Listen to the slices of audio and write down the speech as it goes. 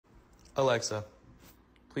Alexa,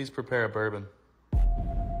 please prepare a bourbon.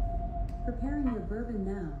 Preparing your bourbon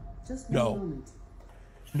now. Just one No. moment.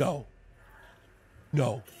 No.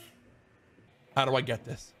 No. How do I get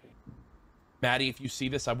this? Maddie, if you see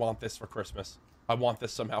this, I want this for Christmas. I want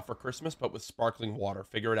this somehow for Christmas, but with sparkling water.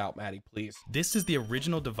 Figure it out, Maddie, please. This is the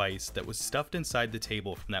original device that was stuffed inside the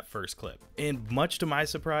table from that first clip. And much to my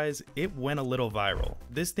surprise, it went a little viral.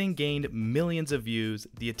 This thing gained millions of views,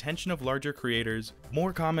 the attention of larger creators,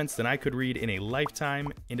 more comments than I could read in a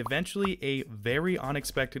lifetime, and eventually a very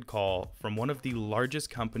unexpected call from one of the largest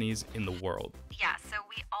companies in the world. Yeah, so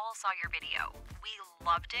we all saw your video. We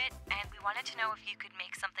loved it, and we wanted to know if you could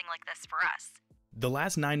make something like this for us. The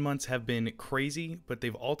last 9 months have been crazy, but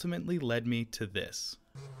they've ultimately led me to this.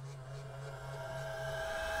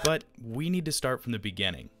 But we need to start from the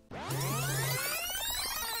beginning.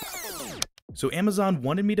 So Amazon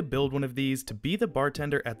wanted me to build one of these to be the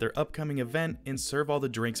bartender at their upcoming event and serve all the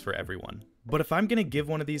drinks for everyone. But if I'm gonna give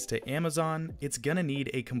one of these to Amazon, it's gonna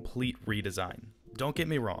need a complete redesign. Don't get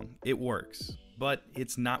me wrong, it works, but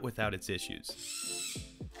it's not without its issues.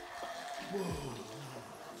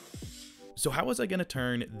 So how was I going to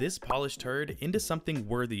turn this polished turd into something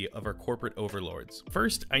worthy of our corporate overlords?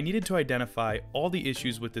 First, I needed to identify all the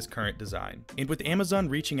issues with this current design. And with Amazon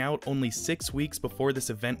reaching out only 6 weeks before this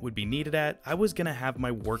event would be needed at, I was going to have my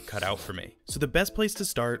work cut out for me. So the best place to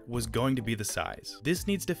start was going to be the size. This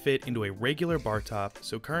needs to fit into a regular bar top,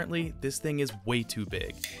 so currently this thing is way too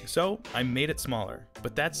big. So I made it smaller,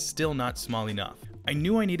 but that's still not small enough. I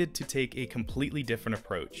knew I needed to take a completely different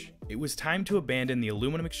approach. It was time to abandon the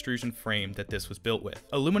aluminum extrusion frame that this was built with.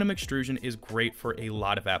 Aluminum extrusion is great for a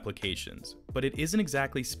lot of applications, but it isn't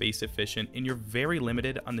exactly space efficient and you're very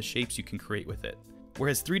limited on the shapes you can create with it.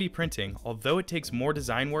 Whereas 3D printing, although it takes more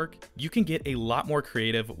design work, you can get a lot more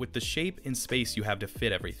creative with the shape and space you have to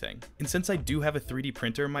fit everything. And since I do have a 3D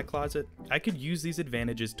printer in my closet, I could use these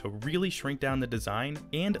advantages to really shrink down the design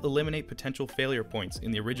and eliminate potential failure points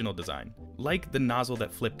in the original design, like the nozzle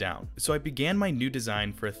that flipped down. So I began my new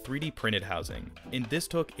design for a 3D printed housing, and this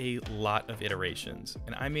took a lot of iterations,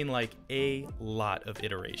 and I mean like a lot of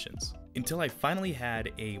iterations, until I finally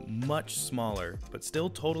had a much smaller, but still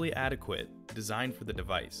totally adequate, design for the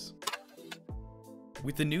device.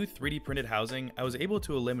 With the new 3D printed housing, I was able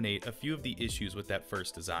to eliminate a few of the issues with that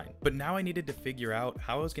first design. But now I needed to figure out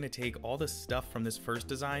how I was going to take all the stuff from this first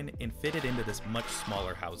design and fit it into this much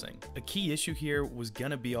smaller housing. A key issue here was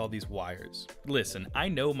gonna be all these wires. Listen, I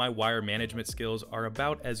know my wire management skills are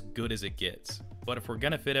about as good as it gets, but if we're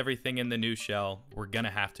gonna fit everything in the new shell, we're gonna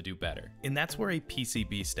have to do better. And that's where a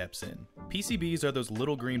PCB steps in. PCBs are those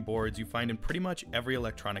little green boards you find in pretty much every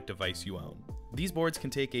electronic device you own. These boards can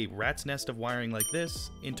take a rat's nest of wiring like this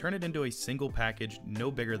and turn it into a single package no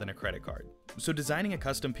bigger than a credit card. So designing a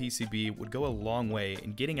custom PCB would go a long way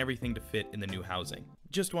in getting everything to fit in the new housing.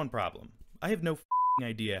 Just one problem. I have no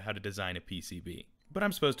idea how to design a PCB. But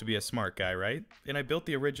I'm supposed to be a smart guy, right? And I built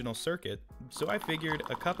the original circuit, so I figured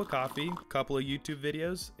a cup of coffee, a couple of YouTube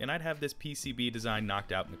videos, and I'd have this PCB design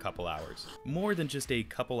knocked out in a couple hours. More than just a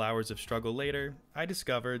couple hours of struggle later, I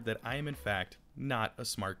discovered that I am in fact not a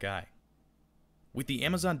smart guy. With the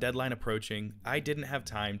Amazon deadline approaching, I didn't have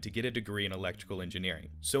time to get a degree in electrical engineering.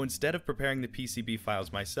 So instead of preparing the PCB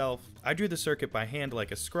files myself, I drew the circuit by hand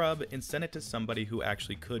like a scrub and sent it to somebody who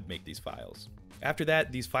actually could make these files. After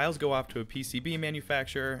that, these files go off to a PCB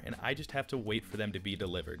manufacturer and I just have to wait for them to be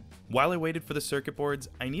delivered. While I waited for the circuit boards,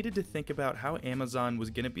 I needed to think about how Amazon was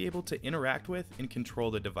going to be able to interact with and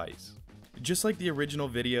control the device. Just like the original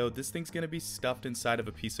video, this thing's going to be stuffed inside of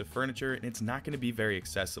a piece of furniture and it's not going to be very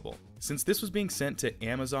accessible. Since this was being sent to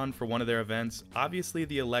Amazon for one of their events, obviously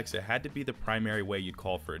the Alexa had to be the primary way you'd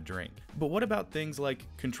call for a drink. But what about things like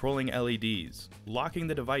controlling LEDs, locking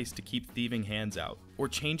the device to keep thieving hands out, or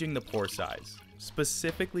changing the pour size?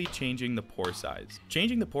 Specifically changing the pour size.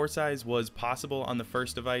 Changing the pour size was possible on the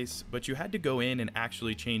first device, but you had to go in and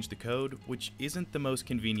actually change the code, which isn't the most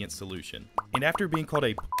convenient solution. And after being called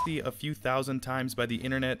a few thousand times by the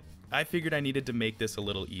internet, I figured I needed to make this a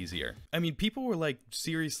little easier. I mean, people were like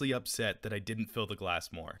seriously upset that I didn't fill the glass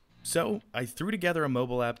more. So I threw together a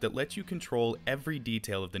mobile app that lets you control every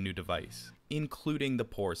detail of the new device, including the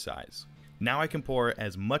pour size. Now I can pour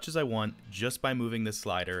as much as I want just by moving the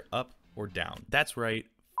slider up or down. That's right,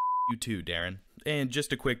 you too, Darren. And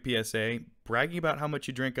just a quick PSA, bragging about how much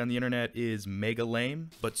you drink on the internet is mega lame,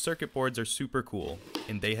 but circuit boards are super cool,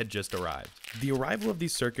 and they had just arrived. The arrival of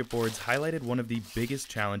these circuit boards highlighted one of the biggest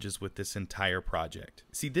challenges with this entire project.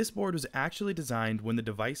 See, this board was actually designed when the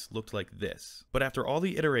device looked like this, but after all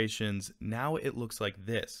the iterations, now it looks like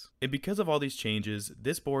this. And because of all these changes,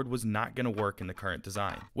 this board was not going to work in the current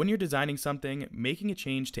design. When you're designing something, making a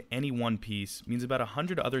change to any one piece means about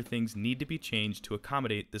 100 other things need to be changed to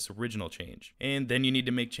accommodate this original change. And then you need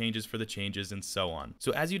to make changes for the changes and so on.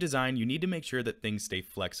 So as you design, you need to make sure that things stay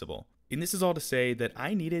flexible. And this is all to say that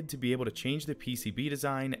I needed to be able to change the PCB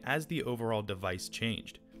design as the overall device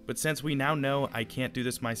changed. But since we now know I can't do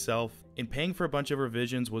this myself, and paying for a bunch of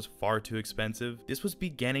revisions was far too expensive, this was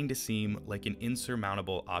beginning to seem like an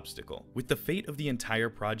insurmountable obstacle. With the fate of the entire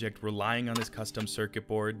project relying on this custom circuit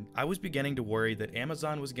board, I was beginning to worry that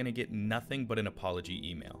Amazon was going to get nothing but an apology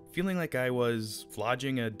email. Feeling like I was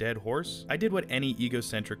flogging a dead horse, I did what any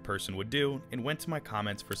egocentric person would do and went to my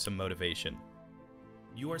comments for some motivation.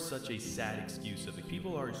 You are such a sad excuse of it.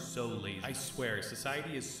 People are so lazy. I swear,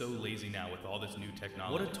 society is so lazy now with all this new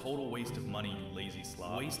technology. What a total waste of money, you lazy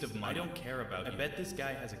slob. Waste of money. I don't care about you. I bet this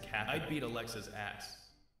guy has a cat. I'd beat Alexa's ass.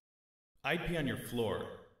 I'd pee on your floor.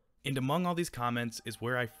 And among all these comments is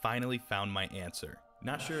where I finally found my answer.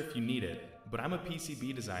 Not sure if you need it, but I'm a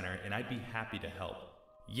PCB designer and I'd be happy to help.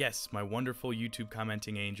 Yes, my wonderful YouTube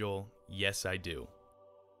commenting angel, yes I do.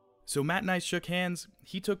 So Matt and I shook hands,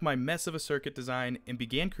 he took my mess of a circuit design and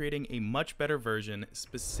began creating a much better version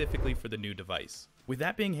specifically for the new device. With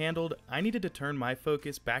that being handled, I needed to turn my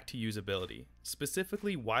focus back to usability,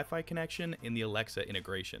 specifically Wi-Fi connection and the Alexa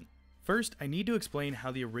integration. First, I need to explain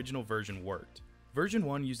how the original version worked. Version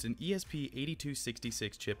 1 used an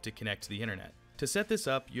ESP8266 chip to connect to the internet. To set this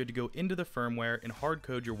up, you had to go into the firmware and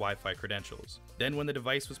hard-code your Wi-Fi credentials. Then when the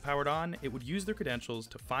device was powered on, it would use the credentials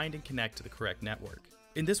to find and connect to the correct network.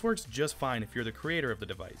 And this works just fine if you're the creator of the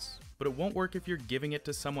device, but it won't work if you're giving it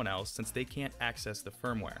to someone else since they can't access the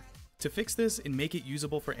firmware. To fix this and make it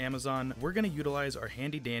usable for Amazon, we're going to utilize our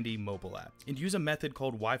handy-dandy mobile app and use a method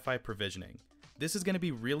called Wi-Fi provisioning. This is going to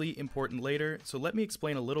be really important later, so let me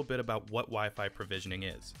explain a little bit about what Wi-Fi provisioning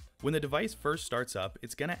is. When the device first starts up,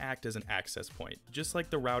 it's going to act as an access point, just like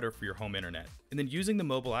the router for your home internet. And then using the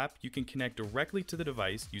mobile app, you can connect directly to the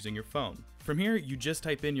device using your phone. From here, you just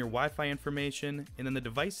type in your Wi-Fi information, and then the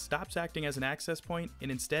device stops acting as an access point and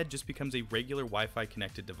instead just becomes a regular Wi-Fi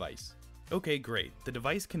connected device. Okay, great. The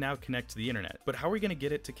device can now connect to the internet, but how are we going to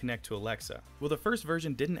get it to connect to Alexa? Well, the first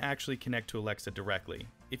version didn't actually connect to Alexa directly.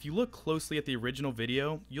 If you look closely at the original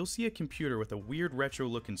video, you'll see a computer with a weird retro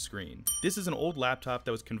looking screen. This is an old laptop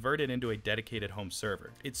that was converted into a dedicated home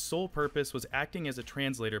server. Its sole purpose was acting as a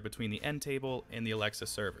translator between the end table and the Alexa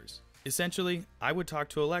servers. Essentially, I would talk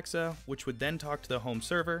to Alexa, which would then talk to the home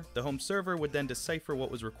server would then decipher what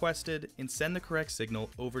was requested and send the correct signal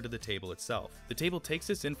over to the table itself. The table takes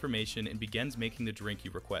this information and begins making the drink you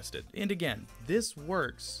requested. And again, this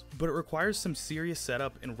works, but it requires some serious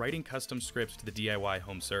setup and writing custom scripts to the DIY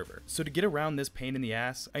home server. So to get around this pain in the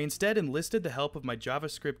ass, I instead enlisted the help of my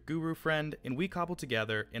JavaScript guru friend and we cobbled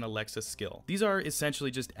together an Alexa skill. These are essentially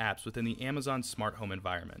just apps within the Amazon smart home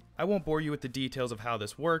environment. I won't bore you with the details of how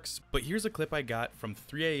this works, but here's a clip I got from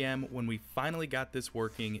 3 a.m. when we finally got this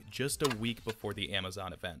working just a week before the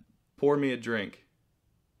Amazon event. Pour me a drink.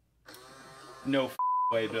 No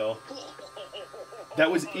way, Bill. That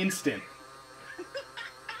was instant.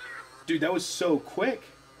 Dude, that was so quick.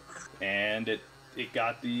 And it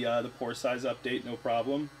got the pour size update, no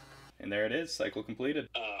problem. And there it is, cycle completed.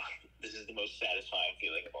 This is the most satisfying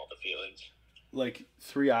feeling of all the feelings. Like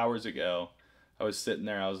 3 hours ago, I was sitting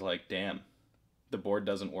there, I was like, damn, the board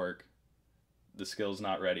doesn't work. The skill's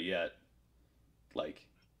not ready yet. Like,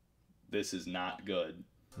 this is not good.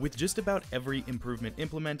 With just about every improvement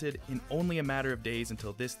implemented, in only a matter of days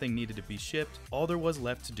until this thing needed to be shipped, all there was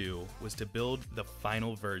left to do was to build the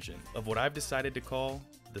final version of what I've decided to call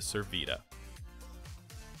the Servita.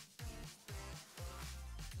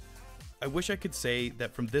 I wish I could say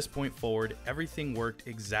that from this point forward, everything worked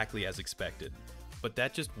exactly as expected, but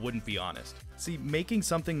that just wouldn't be honest. See, making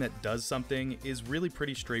something that does something is really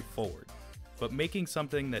pretty straightforward, but making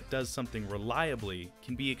something that does something reliably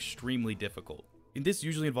can be extremely difficult. And this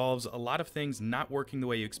usually involves a lot of things not working the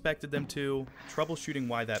way you expected them to, troubleshooting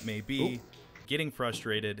why that may be, getting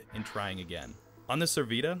frustrated, and trying again. On the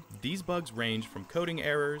Servita, these bugs range from coding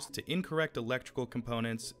errors to incorrect electrical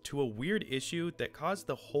components to a weird issue that caused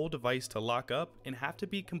the whole device to lock up and have to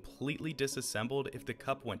be completely disassembled if the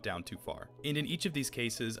cup went down too far. And in each of these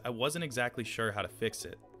cases, I wasn't exactly sure how to fix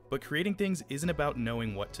it. But creating things isn't about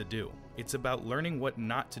knowing what to do. It's about learning what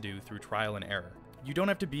not to do through trial and error. You don't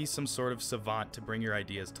have to be some sort of savant to bring your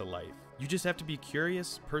ideas to life. You just have to be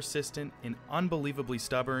curious, persistent, and unbelievably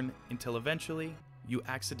stubborn until eventually you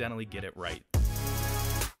accidentally get it right.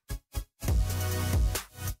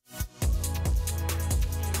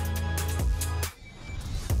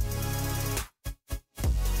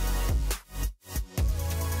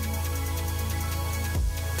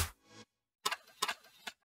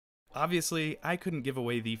 Obviously, I couldn't give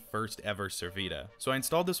away the first ever Servita, so I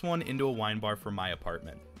installed this one into a wine bar for my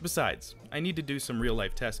apartment. Besides, I need to do some real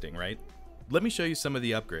life testing, right? Let me show you some of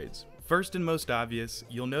the upgrades. First and most obvious,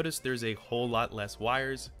 you'll notice there's a whole lot less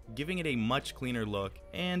wires, giving it a much cleaner look,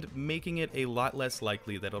 and making it a lot less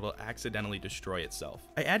likely that it'll accidentally destroy itself.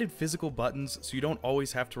 I added physical buttons so you don't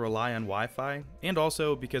always have to rely on Wi-Fi, and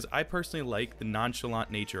also because I personally like the nonchalant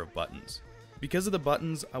nature of buttons. Because of the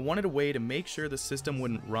buttons, I wanted a way to make sure the system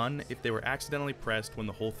wouldn't run if they were accidentally pressed when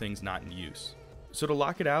the whole thing's not in use. So to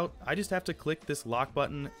lock it out, I just have to click this lock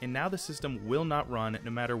button, and now the system will not run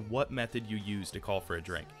no matter what method you use to call for a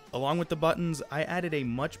drink. Along with the buttons, I added a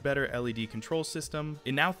much better LED control system,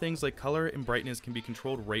 and now things like color and brightness can be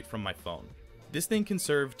controlled right from my phone. This thing can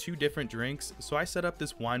serve 2 different drinks, so I set up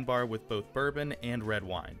this wine bar with both bourbon and red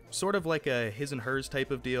wine. Sort of like a his and hers type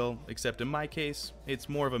of deal, except in my case, it's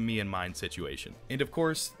more of a me and mine situation. And of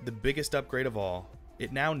course, the biggest upgrade of all,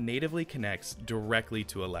 it now natively connects directly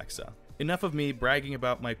to Alexa. Enough of me bragging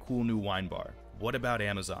about my cool new wine bar. What about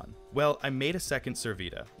Amazon? Well, I made a second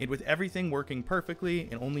Servita, and with everything working perfectly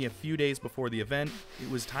and only a few days before the event, it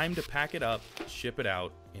was time to pack it up, ship it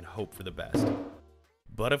out, and hope for the best.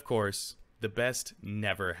 But of course, the best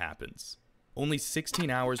never happens. Only 16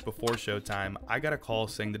 hours before showtime, I got a call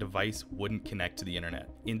saying the device wouldn't connect to the internet.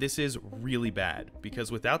 And this is really bad,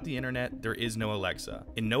 because without the internet, there is no Alexa.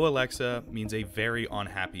 And no Alexa means a very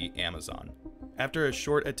unhappy Amazon. After a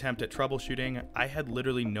short attempt at troubleshooting, I had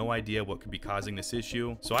literally no idea what could be causing this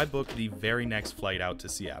issue, so I booked the very next flight out to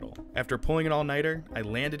Seattle. After pulling an all-nighter, I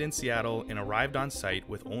landed in Seattle and arrived on site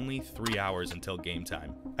with only 3 hours until game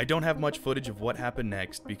time. I don't have much footage of what happened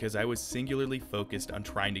next because I was singularly focused on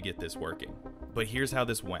trying to get this working. But here's how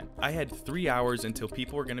this went. I had 3 hours until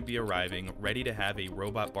people were going to be arriving, ready to have a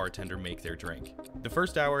robot bartender make their drink. The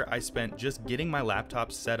first hour I spent just getting my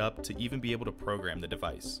laptop set up to even be able to program the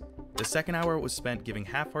device. The second hour was spent giving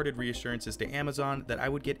half-hearted reassurances to Amazon that I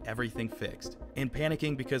would get everything fixed, and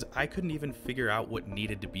panicking because I couldn't even figure out what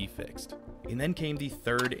needed to be fixed. And then came the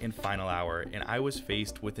third and final hour, and I was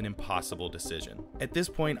faced with an impossible decision. At this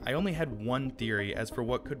point, I only had one theory as for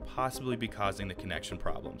what could possibly be causing the connection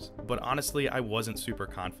problems, but honestly, I wasn't super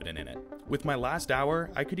confident in it. With my last hour,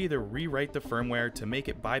 I could either rewrite the firmware to make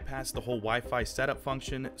it bypass the whole Wi-Fi setup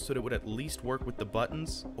function so that it would at least work with the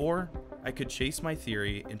buttons, or I could chase my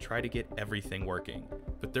theory and try to get everything working.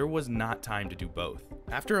 But there was not time to do both.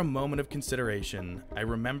 After a moment of consideration, I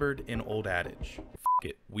remembered an old adage. F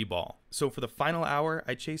it, we ball. So for the final hour,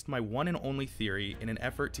 I chased my one and only theory in an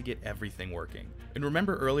effort to get everything working. And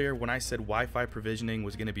remember earlier when I said Wi-Fi provisioning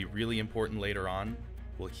was going to be really important later on?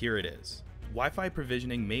 Well, here it is. Wi-Fi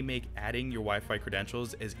provisioning may make adding your Wi-Fi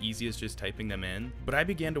credentials as easy as just typing them in, but I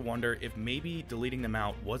began to wonder if maybe deleting them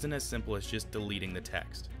out wasn't as simple as just deleting the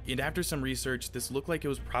text. And after some research, this looked like it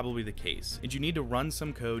was probably the case, and you need to run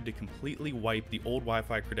some code to completely wipe the old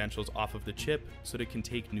Wi-Fi credentials off of the chip so that it can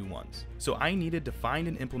take new ones. So I needed to find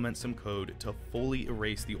and implement some code to fully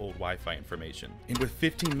erase the old Wi-Fi information. And with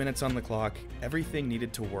 15 minutes on the clock, everything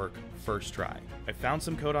needed to work first try. I found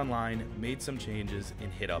some code online, made some changes,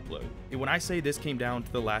 and hit upload. And when I say this came down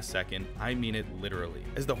to the last second, I mean it literally.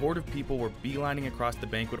 As the horde of people were beelining across the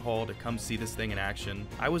banquet hall to come see this thing in action,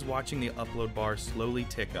 I was watching the upload bar slowly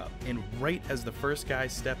tick up, and right as the first guy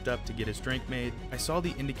stepped up to get his drink made, I saw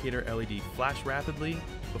the indicator LED flash rapidly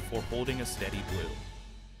before holding a steady blue.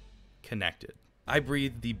 Connected. I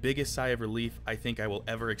breathed the biggest sigh of relief I think I will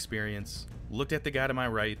ever experience, looked at the guy to my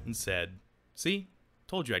right, and said, "See?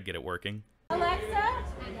 Told you I'd get it working." Alexa,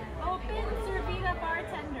 open Servita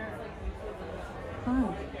bartender. Hi,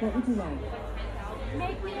 what would you like?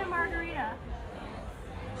 Make me a margarita.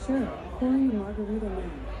 Sure, pouring a margarita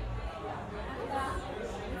now.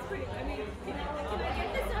 Can I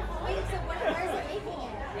get this a wait, so where's it making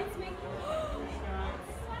it? It's making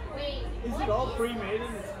Wait. Is it all pre-made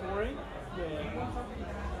and it's pouring? Yeah.